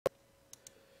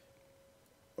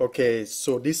Okay,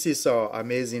 so this is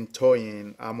amazing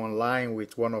Toyin. I'm online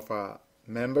with one of our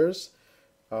members.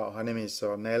 Her name is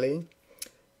Nellie,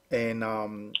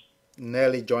 and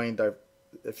Nellie joined a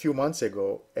few months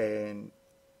ago. And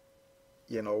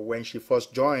when she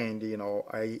first joined,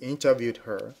 I interviewed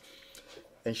her,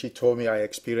 and she told me I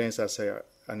experienced as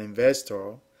an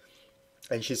investor,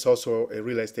 and she's also a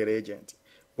real estate agent.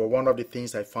 But one of the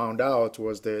things I found out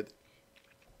was that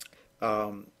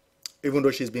um, even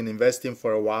though she's been investing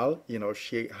for a while,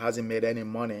 she hasn't made any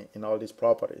money in all these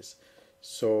properties.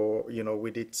 So,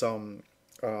 we did um,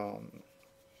 a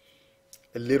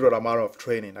little amount of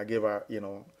training. I gave her,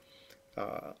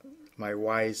 uh, my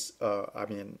wise,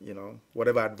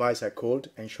 whatever advice I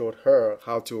could, and showed her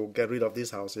how to get rid of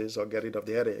these houses or get rid of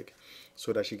the headache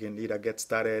so that she can either get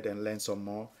started and learn some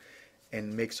more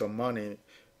and make some money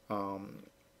um,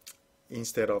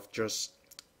 instead of just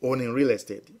owning real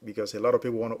estate, because a lot of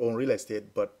people want to own real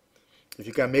estate, but if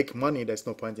you can make money, there's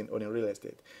no point in owning real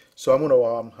estate. So I'm going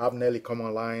to have Nellie come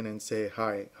online and say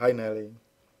hi. Hi, Nellie.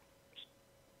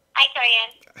 Hi,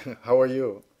 Toyin. How are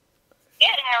you?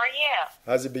 Good. How are you?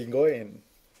 How's it been going?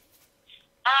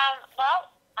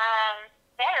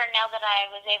 Better now that I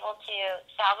was able to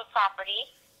sell the property.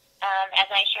 As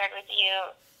I shared with you,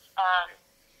 um,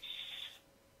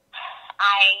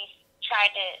 I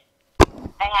tried to.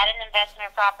 I had an investment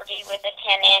property with a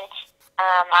tenant.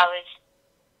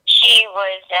 She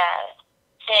was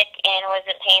sick and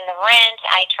wasn't paying the rent.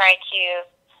 I tried to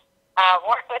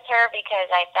work with her because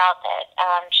I felt that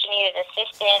she needed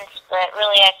assistance, but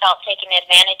really I felt taken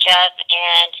advantage of,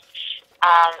 and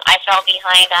I fell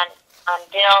behind on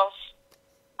bills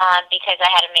because I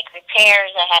had to make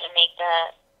repairs, I had to make the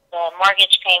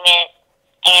mortgage payment,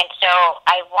 and so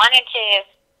I wanted to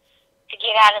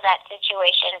get out of that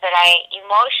situation, but I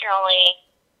emotionally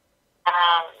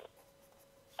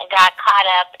got caught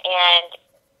up, and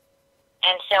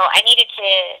so I needed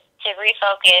to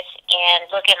refocus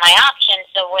and look at my options.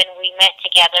 So when we met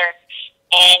together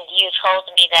and you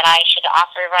told me that I should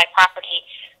offer my property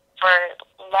for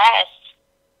less,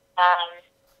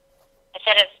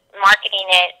 instead of marketing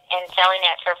it and selling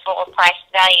it for full price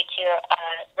value to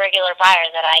a regular buyer,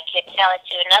 that I could sell it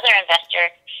to another investor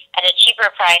at a cheaper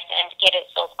price and get it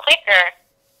sold quicker,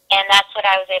 and that's what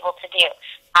I was able to do.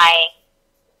 I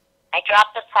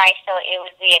dropped the price so it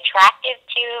would be attractive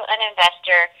to an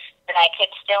investor, but I could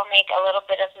still make a little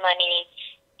bit of money.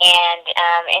 And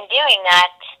in doing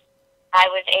that, I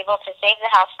was able to save the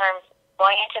house from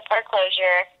going into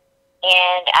foreclosure,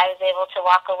 and I was able to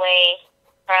walk away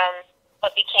from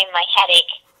what became my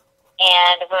headache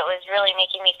and what was really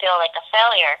making me feel like a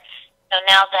failure. So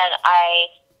now that I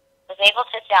was able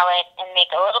to sell it and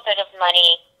make a little bit of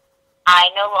money,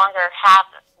 I no longer have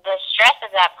the stress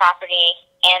of that property,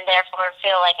 and therefore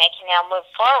feel like I can now move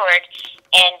forward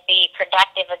and be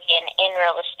productive again in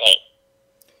real estate.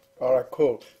 All right,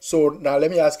 cool. So now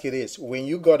let me ask you this. When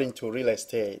you got into real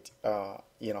estate,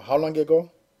 how long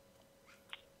ago?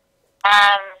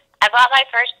 I bought my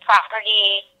first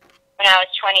property when I was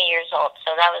 20 years old,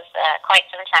 so that was quite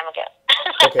some time ago.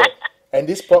 Okay. And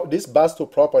this Basto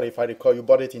property, if I recall, you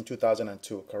bought it in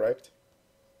 2002, correct?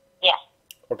 Yes.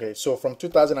 Okay, so from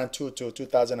 2002 to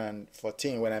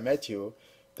 2014, when I met you,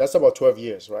 that's about 12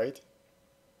 years, right?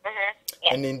 Mm-hmm.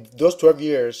 Yes. And in those 12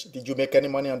 years, did you make any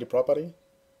money on the property?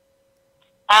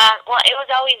 Well, it was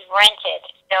always rented,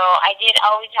 so I did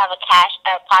always have a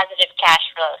positive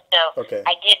cash flow. So Okay.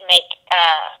 I did make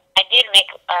a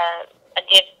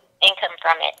good income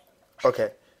from it.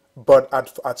 Okay. But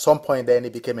at some point, then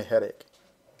it became a headache.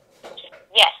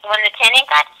 Yes, when the tenant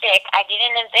got sick, I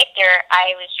didn't evict her.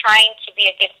 I was trying to be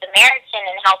a good Samaritan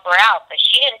and help her out, but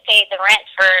she didn't pay the rent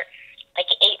for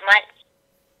like 8 months.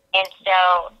 And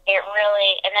so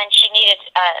and then she needed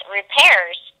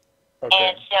repairs. Okay.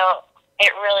 And so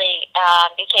it really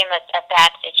became a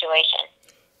bad situation.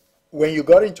 When you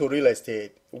got into real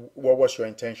estate, what was your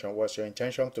intention? Was your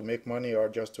intention to make money or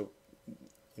just to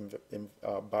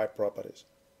buy properties?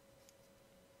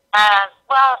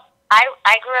 Well,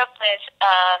 I grew up with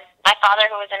my father,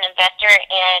 who was an investor,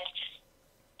 and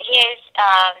his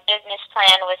business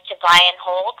plan was to buy and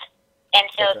hold, and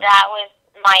so Okay. that was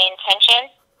my intention.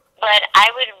 But I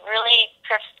would really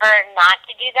prefer not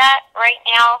to do that right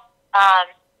now,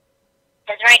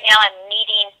 because right now I'm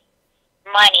needing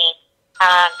money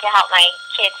to help my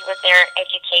kids with their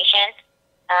education,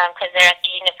 because they're at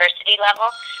the university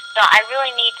level. So I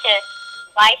really need to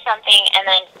buy something and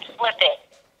then flip it.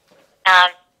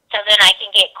 So then I can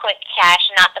get quick cash,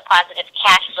 not the positive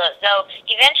cash flow. So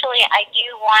eventually I do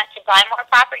want to buy more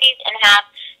properties and have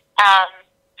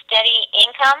steady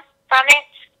income from it,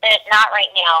 but not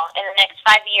right now. In the next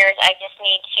 5 years, I just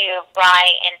need to buy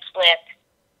and flip,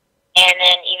 and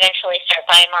then eventually start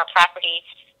buying more properties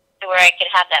to where I could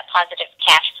have that positive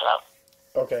cash flow.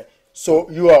 Okay. So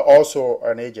you are also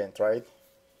an agent, right?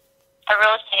 A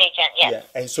real estate agent, yes.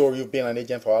 Yeah. And so you've been an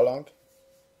agent for how long?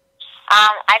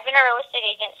 I've been a real estate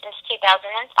agent since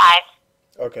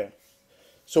 2005. Okay.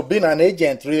 So being an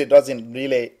agent really doesn't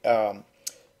really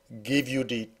give you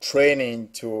the training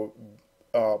to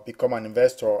become an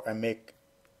investor and make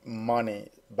money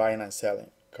buying and selling,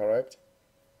 correct?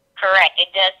 Correct. It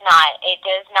does not. It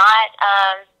does not.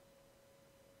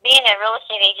 Being a real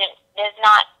estate agent does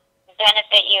not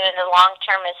benefit you in the long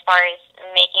term as far as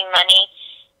making money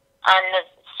on the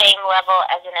same level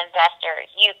as an investor.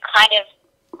 You kind of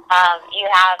you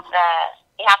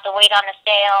have to wait on a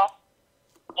sale,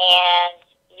 and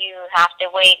you have to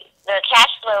wait. The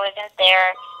cash flow isn't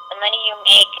there. The money you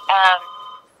make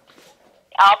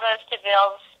all goes to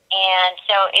bills, and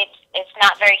so it's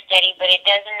not very steady. But it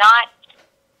does not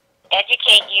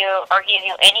educate you or give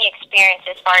you any experience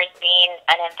as far as being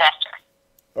an investor.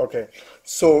 Okay.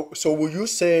 So would you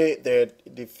say that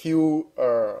the few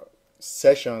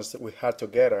sessions that we had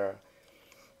together,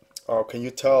 or can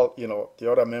you tell,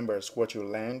 the other members what you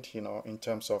learned, in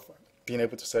terms of being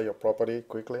able to sell your property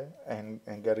quickly and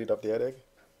get rid of the headache?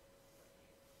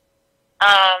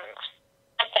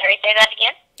 I'm sorry, say that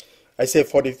again? I say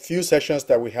for the few sessions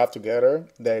that we have together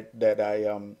that I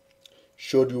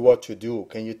showed you what to do,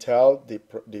 can you tell the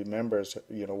members,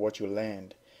 what you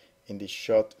learned in the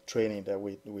short training that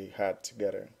we had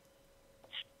together?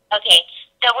 Okay.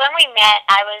 So when we met,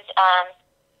 I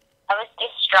was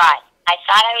distraught. I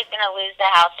thought I was going to lose the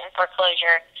house in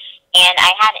foreclosure, and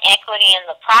I had equity in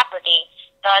the property,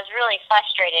 so I was really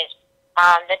frustrated.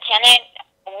 The tenant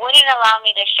wouldn't allow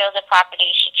me to show the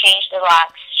property. She changed the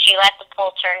locks. She let the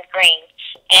pool turn green.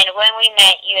 And when we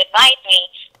met, you advised me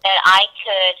that I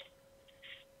could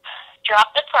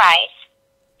drop the price.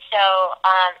 So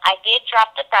I did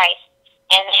drop the price,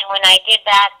 and then when I did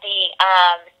that,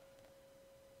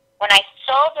 when I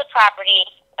sold the property,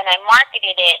 when I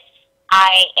marketed it,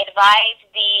 I advised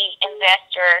the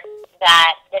investor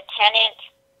that the tenant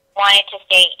wanted to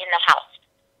stay in the house.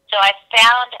 So I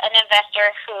found an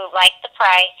investor who liked the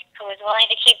price, who was willing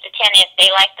to keep the tenant. They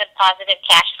liked the positive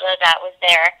cash flow that was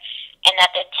there, and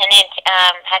that the tenant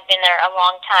had been there a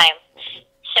long time.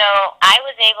 So I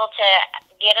was able to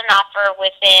get an offer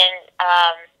within,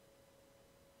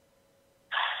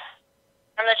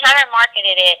 from the time I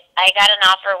marketed it, I got an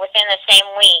offer within the same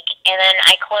week, and then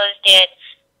I closed it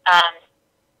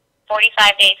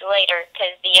 45 days later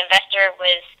because the investor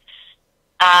was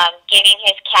getting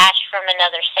his cash from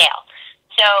another sale.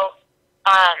 So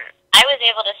I was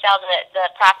able to sell the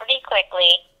property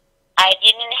quickly. I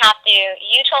didn't have to.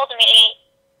 You told me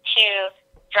to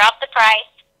drop the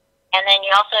price, and then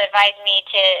you also advised me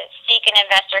to seek an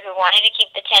investor who wanted to keep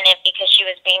the tenant because she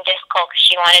was being difficult because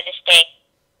she wanted to stay.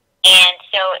 And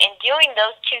so in doing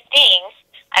those two things,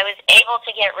 I was able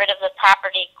to get rid of the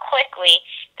property quickly.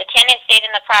 The tenant stayed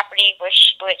in the property, which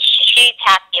she's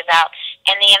happy about,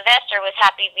 and the investor was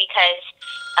happy because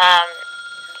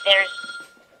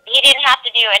he didn't have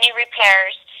to do any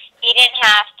repairs. He didn't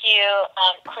have to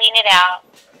clean it out.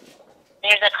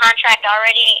 There's a contract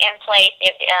already in place.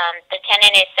 The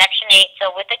tenant is Section 8,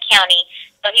 so with the county,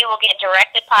 so he will get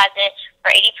direct deposit for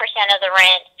 80% of the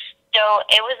rent. So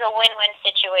it was a win-win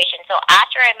situation. So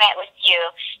after I met with you,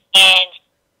 and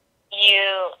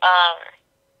you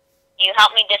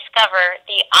helped me discover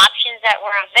the options that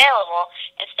were available,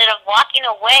 instead of walking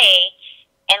away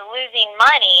and losing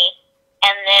money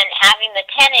and then having the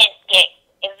tenant get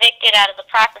evicted out of the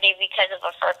property because of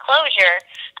a foreclosure,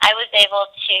 I was able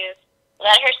to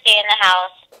let her stay in the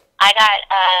house. I got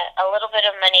a little bit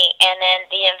of money, and then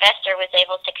the investor was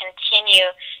able to continue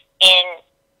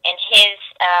in his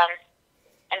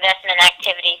investment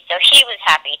activity. So he was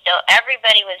happy. So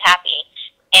everybody was happy.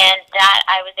 And that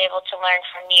I was able to learn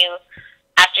from you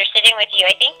after sitting with you,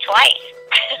 I think, twice.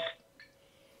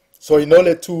 So in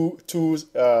only two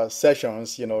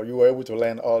sessions, you were able to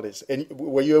learn all this. And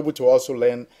were you able to also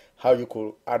learn how you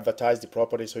could advertise the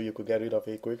property so you could get rid of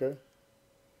it quicker?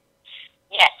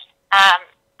 Yes.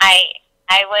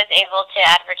 I was able to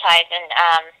advertise, and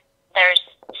there's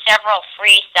several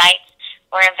free sites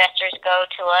where investors go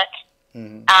to look.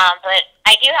 Mm-hmm. But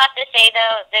I do have to say,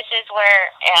 though, this is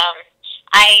where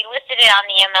I listed it on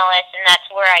the MLS, and that's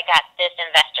where I got this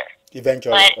investor.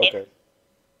 Eventually, but okay.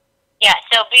 Yeah,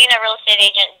 so being a real estate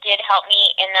agent did help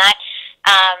me in that.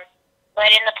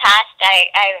 But in the past,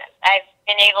 I've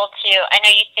been able to, I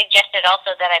know you suggested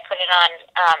also that I put it on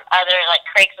other, like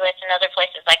Craigslist and other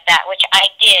places like that, which I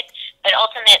did. But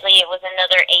ultimately, it was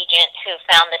another agent who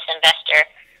found this investor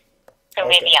who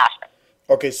made Okay. the offer.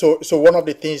 Okay, so one of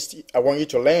the things I want you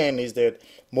to learn is that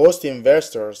most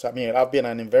investors, I mean, I've been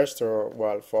an investor,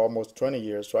 well, for almost 20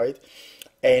 years, right?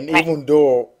 And Right. even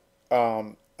though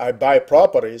I buy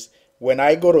properties, when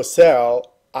I go to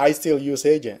sell, I still use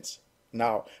agents.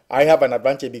 Now, I have an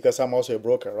advantage because I'm also a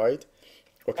broker, right?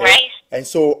 Okay. Right. And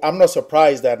so I'm not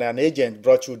surprised that an agent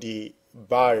brought you the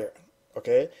buyer.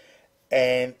 Okay.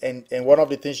 And one of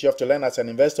the things you have to learn as an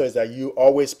investor is that you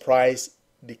always price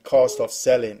the cost of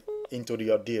selling into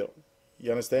your deal.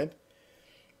 You understand?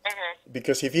 Mm-hmm.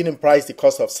 Because if you didn't price the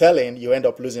cost of selling, you end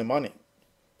up losing money.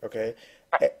 Okay.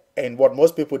 And what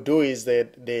most people do is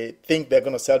that they think they're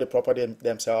going to sell the property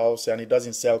themselves and it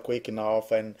doesn't sell quick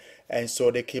enough, and so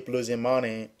they keep losing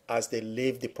money as they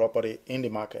leave the property in the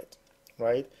market,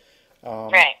 right?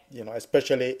 Right.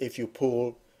 Especially if you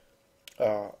pull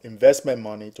investment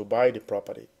money to buy the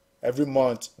property. Every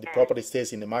month the Mm. property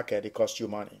stays in the market, it costs you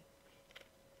money.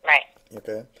 Right.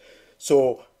 Okay.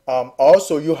 So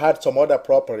also you had some other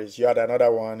properties. You had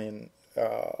another one in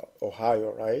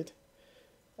Ohio, right?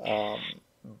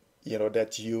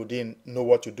 That you didn't know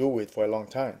what to do with for a long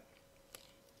time.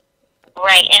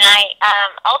 Right. And I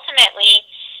ultimately,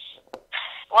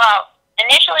 well,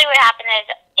 initially what happened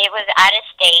is it was out of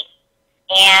state,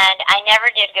 and I never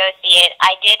did go see it.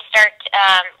 I did start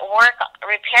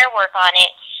repair work on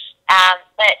it,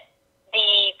 but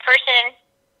the person,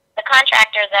 the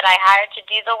contractor that I hired to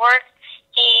do the work,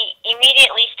 he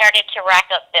immediately started to rack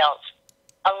up bills,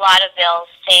 a lot of bills,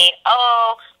 saying,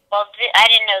 "Oh, well, I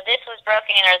didn't know this was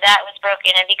broken or that was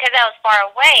broken," and because I was far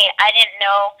away, I didn't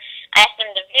know. I asked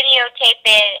him to videotape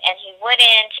it, and he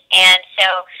wouldn't, and so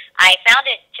I found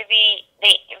it to be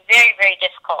very, very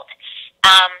difficult.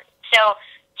 So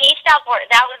he stopped work.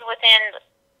 That was within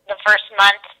the first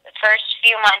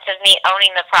few months of me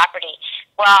owning the property.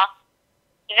 Well,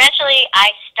 eventually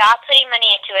I stopped putting money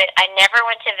into it. I never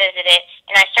went to visit it,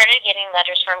 and I started getting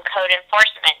letters from code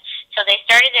enforcement. So they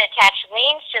started to attach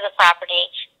liens to the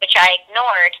property, which I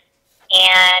ignored,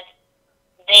 and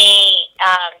they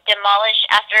demolished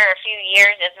after a few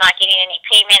years of not getting any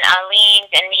payment on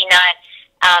liens and me not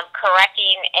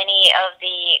correcting any of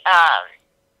the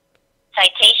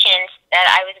citations that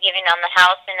I was giving on the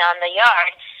house and on the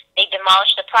yard. They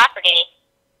demolished the property,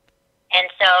 and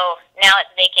so now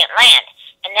it's vacant land.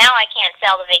 And now I can't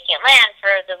sell the vacant land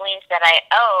for the liens that I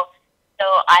owe, so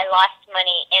I lost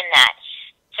money in that.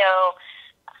 So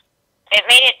it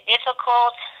made it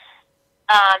difficult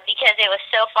because it was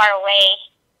so far away.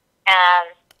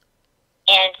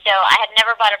 And so I had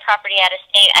never bought a property out of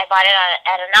state. I bought it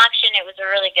at an auction. It was a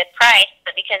really good price,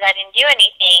 but because I didn't do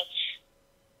anything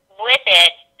with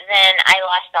it, then I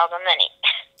lost all the money.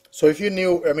 So if you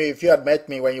knew, I mean, if you had met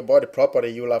me when you bought the property,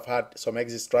 you will have had some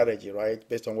exit strategy, right?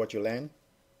 Based on what you learned?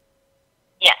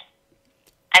 Yes.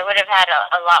 I would have had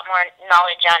a lot more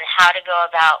knowledge on how to go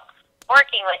about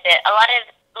working with it. A lot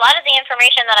of the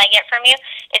information that I get from you,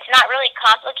 it's not really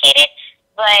complicated,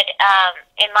 but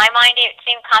in my mind it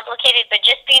seemed complicated, but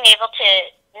just being able to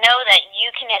know that you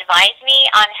can advise me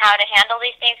on how to handle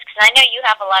these things, because I know you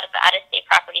have a lot of out-of-state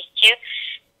properties too,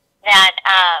 that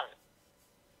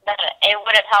it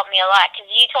would have helped me a lot,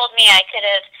 because you told me I could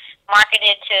have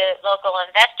marketed to local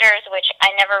investors, which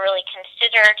I never really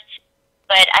considered,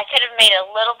 but I could have made a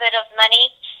little bit of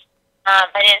money,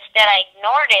 but instead I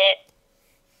ignored it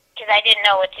because I didn't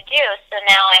know what to do, so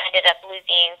now I ended up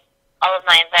losing all of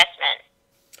my investment.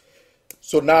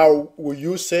 So now, will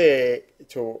you say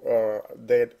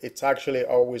that it's actually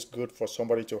always good for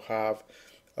somebody to have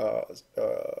uh,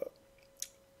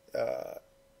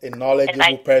 a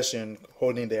knowledgeable person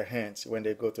holding their hands when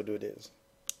they go to do this?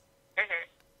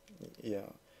 Mm-hmm. Yeah.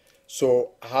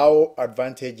 So how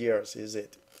advantageous is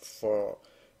it for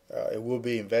a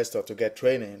would-be investor to get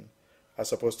training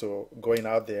as opposed to going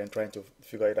out there and trying to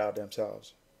figure it out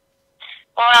themselves?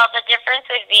 Well, the difference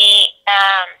would be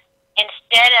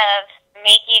instead of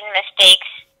making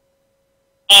mistakes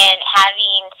and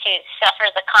having to suffer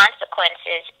the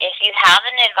consequences, if you have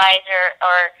an advisor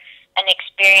or an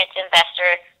experienced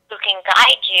investor who can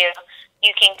guide you,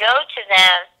 you can go to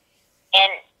them,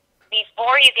 and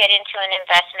before you get into an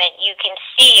investment, you can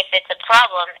see if it's a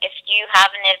problem. If you have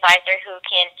an advisor who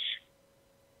can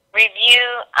review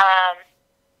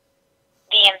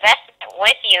the investment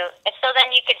with you, and so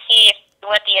then you can see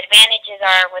what the advantages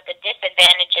are, what the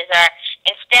disadvantages are,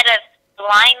 instead of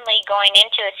blindly going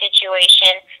into a situation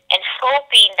and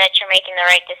hoping that you're making the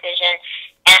right decision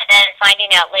and then finding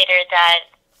out later that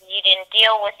you didn't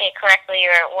deal with it correctly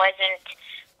or it wasn't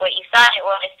what you thought it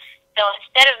was. So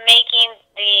instead of making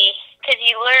the because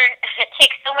you learn. It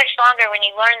takes so much longer when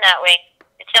you learn that way.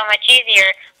 It's so much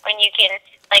easier when you can,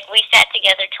 like, we sat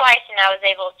together twice, and I was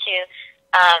able to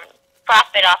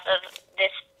profit off of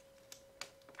this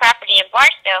property in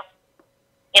Barstow.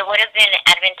 It would have been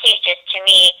advantageous to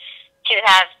me to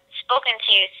have spoken to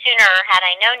you sooner, had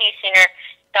I known you sooner,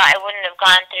 so I wouldn't have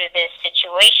gone through this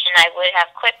situation. I would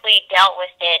have quickly dealt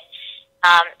with it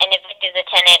and evicted the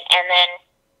tenant, and then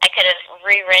I could have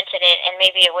re-rented it, and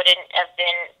maybe it wouldn't have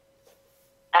been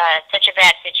such a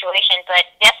bad situation. But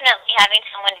definitely having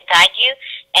someone to guide you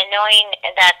and knowing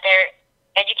that they're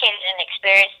educated and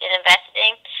experienced in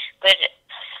investing would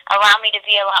allow me to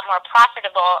be a lot more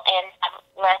profitable and have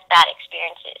less bad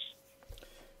experiences.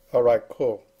 All right,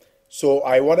 cool. So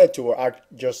I wanted to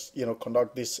just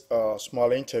conduct this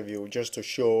small interview just to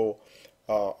show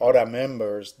other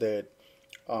members that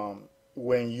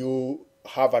when you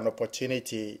have an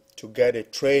opportunity to get a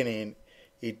training,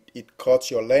 it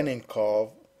cuts your learning curve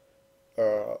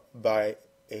by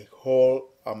a whole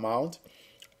amount,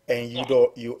 and Yeah.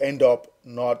 you end up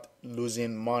not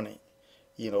losing money,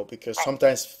 because Right.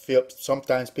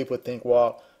 sometimes people think,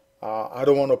 well, I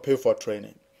don't want to pay for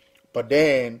training, but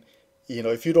then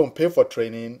if you don't pay for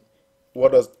training,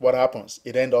 what happens?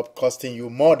 It end up costing you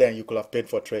more than you could have paid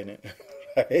for training,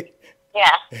 right?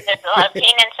 Yeah. There's a lot of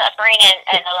pain and suffering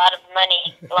and a lot of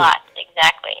money lost.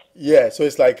 Exactly. Yeah, so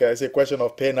it's like it's a question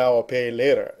of pay now or pay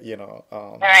later.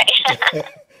 All right.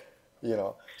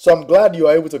 So I'm glad you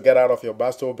are able to get out of your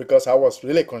battle, because I was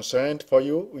really concerned for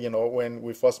you, when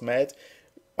we first met,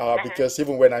 Mhm. because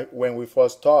even when we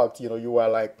first talked, you were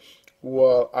like,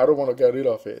 well, I don't want to get rid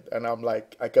of it, and I'm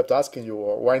like, I kept asking you,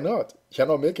 well, why not? You're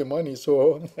not making money,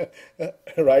 so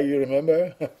right? You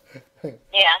remember?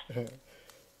 Yeah.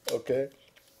 Okay.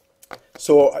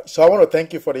 So I want to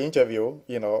thank you for the interview.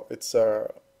 It's a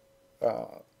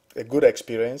good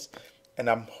experience, and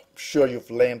I'm sure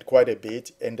you've learned quite a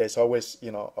bit, and there's always,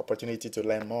 opportunity to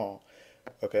learn more.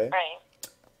 Okay. Right.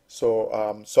 So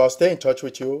I'll stay in touch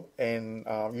with you, and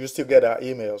you still get our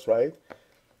emails, right?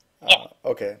 Yes.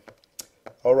 Okay.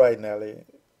 All right, Nellie.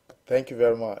 Thank you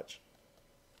very much.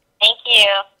 Thank you.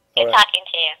 All Good right. talking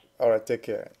to you. All right. Take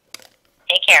care.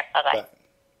 Take care. Bye bye. Bye.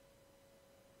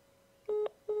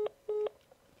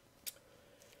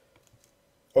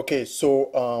 Okay,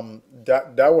 so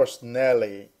that was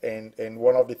Nelly, and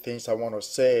one of the things I want to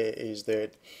say is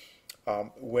that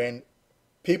when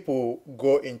people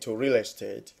go into real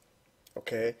estate,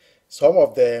 okay, some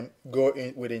of them go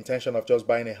in with the intention of just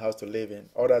buying a house to live in.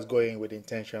 Others go in with the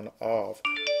intention of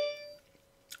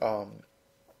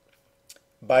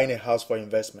buying a house for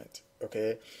investment.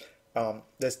 Okay,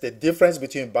 there's the difference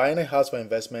between buying a house for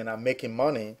investment and making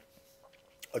money,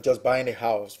 or just buying a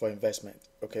house for investment.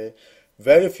 Okay,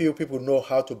 very few people know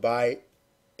how to buy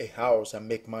a house and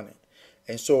make money,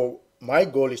 and so my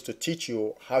goal is to teach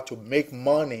you how to make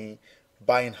money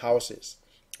buying houses.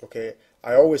 Okay,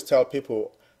 I always tell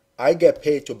people I get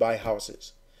paid to buy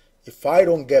houses. If I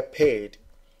don't get paid,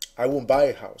 I won't buy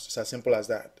a house. It's as simple as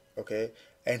that. Okay,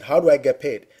 and how do I get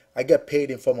paid? I get paid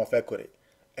in form of equity,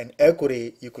 and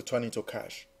equity you could turn into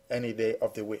cash any day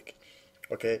of the week.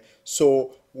 Okay,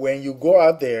 so when you go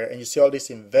out there and you see all these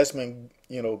investment,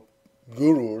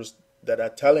 gurus that are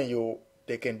telling you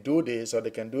they can do this or they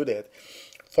can do that,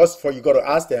 first of all, you got to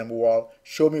ask them, well,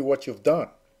 show me what you've done.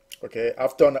 Okay,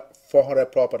 I've done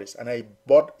 400 properties, and I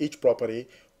bought each property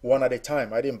one at a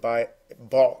time. I didn't buy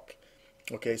bulk.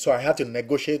 Okay, so I had to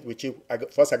negotiate with you.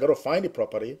 First, I got to find the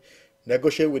property,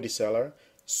 negotiate with the seller,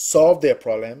 solve their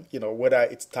problem, whether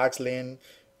it's tax lien,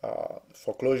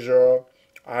 foreclosure,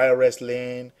 IRS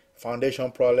lien,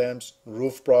 foundation problems,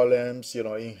 roof problems,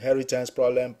 inheritance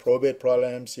problem, probate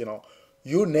problems,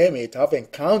 you name it. I've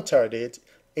encountered it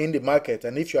in the market.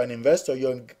 And if you're an investor,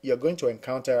 you're going to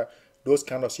encounter those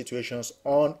kind of situations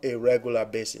on a regular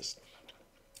basis.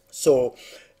 So,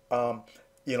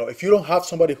 if you don't have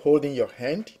somebody holding your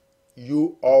hand,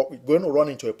 you are going to run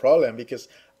into a problem, because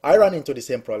I ran into the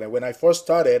same problem. When I first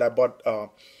started, I bought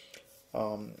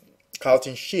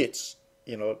Carlton Sheets,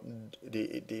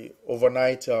 the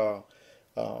overnight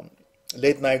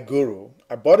late night guru.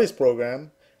 I bought his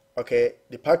program. Okay,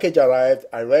 the package arrived.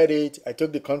 I read it. I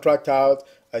took the contract out.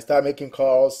 I started making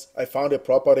calls. I found a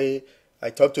property. I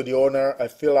talked to the owner. I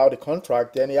filled out the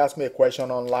contract. Then he asked me a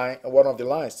question on line, one of the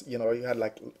lines. He had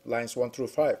like lines 1 through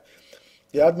 5.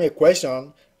 He asked me a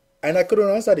question, and I couldn't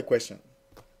answer the question.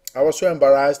 I was so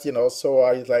embarrassed, So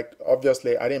I was like,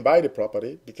 obviously, I didn't buy the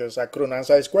property because I couldn't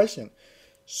answer his question.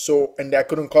 So, and I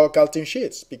couldn't call Carlton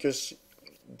Sheets because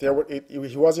he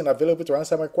wasn't available to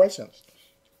answer my questions.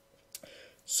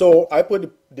 So I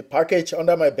put the package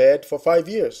under my bed for 5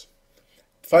 years.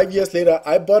 5 years later,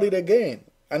 I bought it again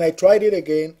and I tried it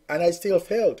again and I still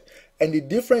failed. And the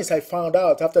difference I found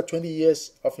out after 20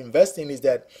 years of investing is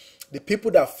that the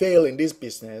people that fail in this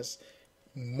business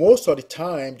most of the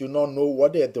time do not know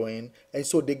what they're doing, and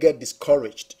so they get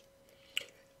discouraged.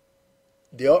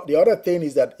 The other thing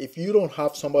is that if you don't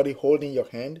have somebody holding your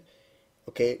hand,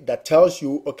 okay, that tells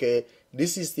you, okay,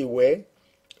 this is the way,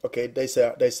 okay, there's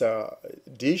a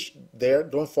ditch there,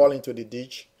 don't fall into the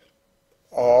ditch,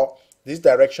 or this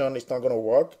direction is not going to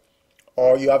work,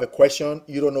 or you have a question,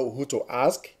 you don't know who to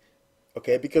ask,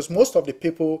 okay, because most of the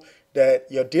people that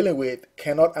you're dealing with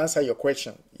cannot answer your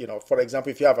question. For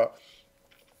example, if you have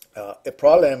a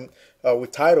problem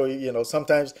with title,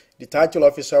 sometimes the title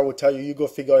officer will tell you, you go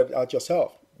figure it out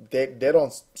yourself. They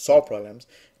don't solve problems.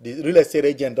 The real estate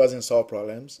agent doesn't solve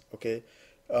problems, okay?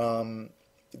 The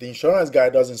insurance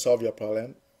guy doesn't solve your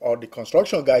problem, or the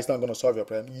construction guy is not going to solve your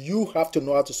problem. You have to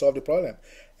know how to solve the problem.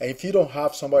 And if you don't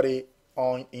have somebody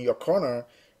in your corner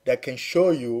that can show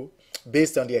you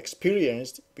based on the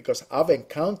experience, because I've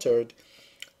encountered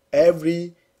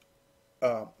every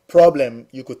problem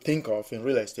you could think of in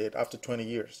real estate after 20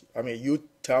 years. I mean, you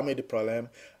tell me the problem,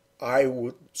 I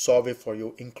would solve it for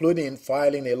you, including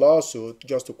filing a lawsuit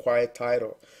just to quiet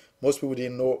title. Most people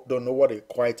don't know what a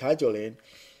quiet title is.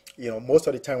 Most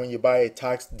of the time when you buy a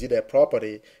tax deeded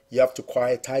property, you have to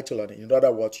quiet title on it. In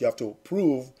other words, you have to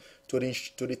prove to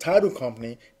the title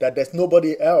company that there's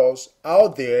nobody else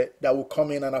out there that will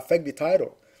come in and affect the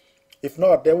title. If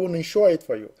not, they won't insure it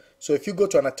for you. So if you go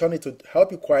to an attorney to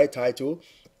help you quiet title,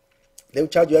 they will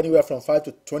charge you anywhere from $5,000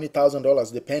 to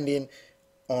 $20,000 depending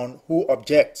on who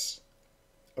objects.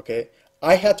 Okay,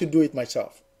 I had to do it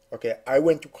myself. Okay, I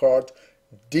went to court,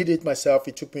 did it myself.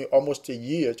 It took me almost a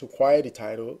year to quiet the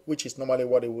title, which is normally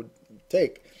what it would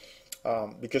take,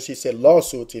 because it's a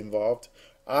lawsuit involved.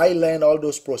 I learned all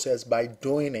those process by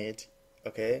doing it.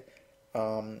 Okay,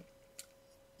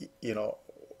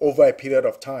 over a period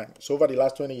of time. So over the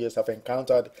last 20 years, I've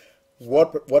encountered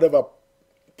whatever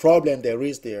problem there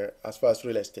is there as far as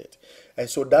real estate. And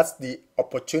so that's the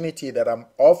opportunity that I'm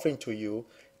offering to you,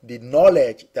 the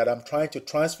knowledge that I'm trying to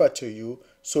transfer to you,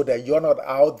 so that you're not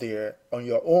out there on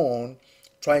your own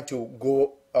trying to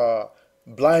go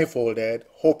blindfolded,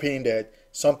 hoping that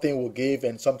something will give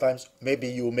and sometimes maybe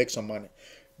you will make some money.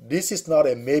 This is not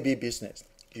a maybe business.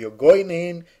 You're going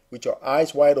in with your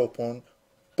eyes wide open,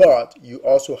 but you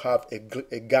also have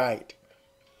a guide,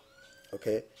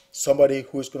 okay? Somebody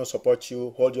who's going to support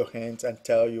you, hold your hands and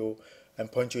tell you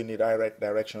and point you in the right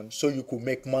direction so you could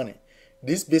make money.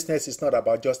 This business is not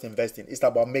about just investing. It's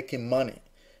about making money,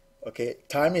 okay?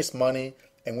 Time is money,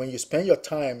 and when you spend your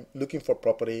time looking for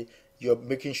property, you're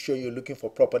making sure you're looking for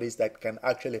properties that can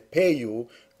actually pay you,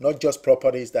 not just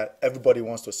properties that everybody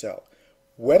wants to sell.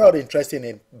 We're not interested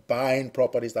in buying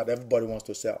properties that everybody wants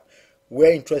to sell.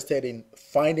 We're interested in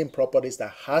finding properties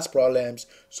that has problems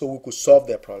so we could solve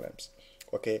their problems.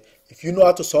 Okay, if you know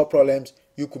how to solve problems,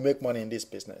 you could make money in this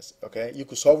business. Okay, you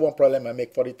could solve one problem and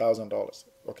make $40,000.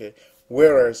 Okay,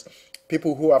 whereas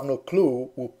people who have no clue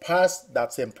will pass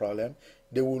that same problem.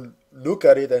 They will look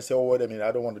at it and say, "Oh, wait a minute,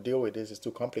 I don't want to deal with this. It's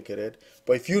too complicated."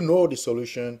 But if you know the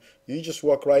solution, you just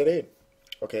walk right in.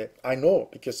 Okay, I know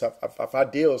because I've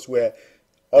had deals where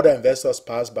other investors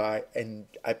pass by and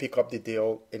I pick up the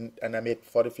deal and I made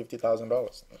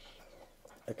 $40,000-$50,000.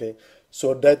 Okay,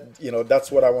 so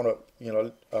that's what I want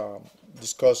to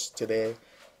discuss today.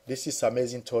 This is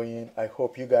Amazing Toyin. I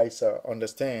hope you guys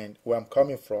understand where I'm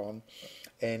coming from,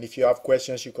 and if you have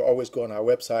questions, you can always go on our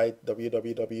website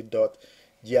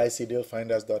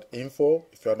www.gicdealfinders.info.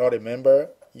 If you're not a member,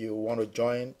 you want to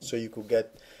join so you could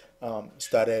get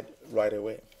started right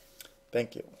away.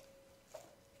 Thank you.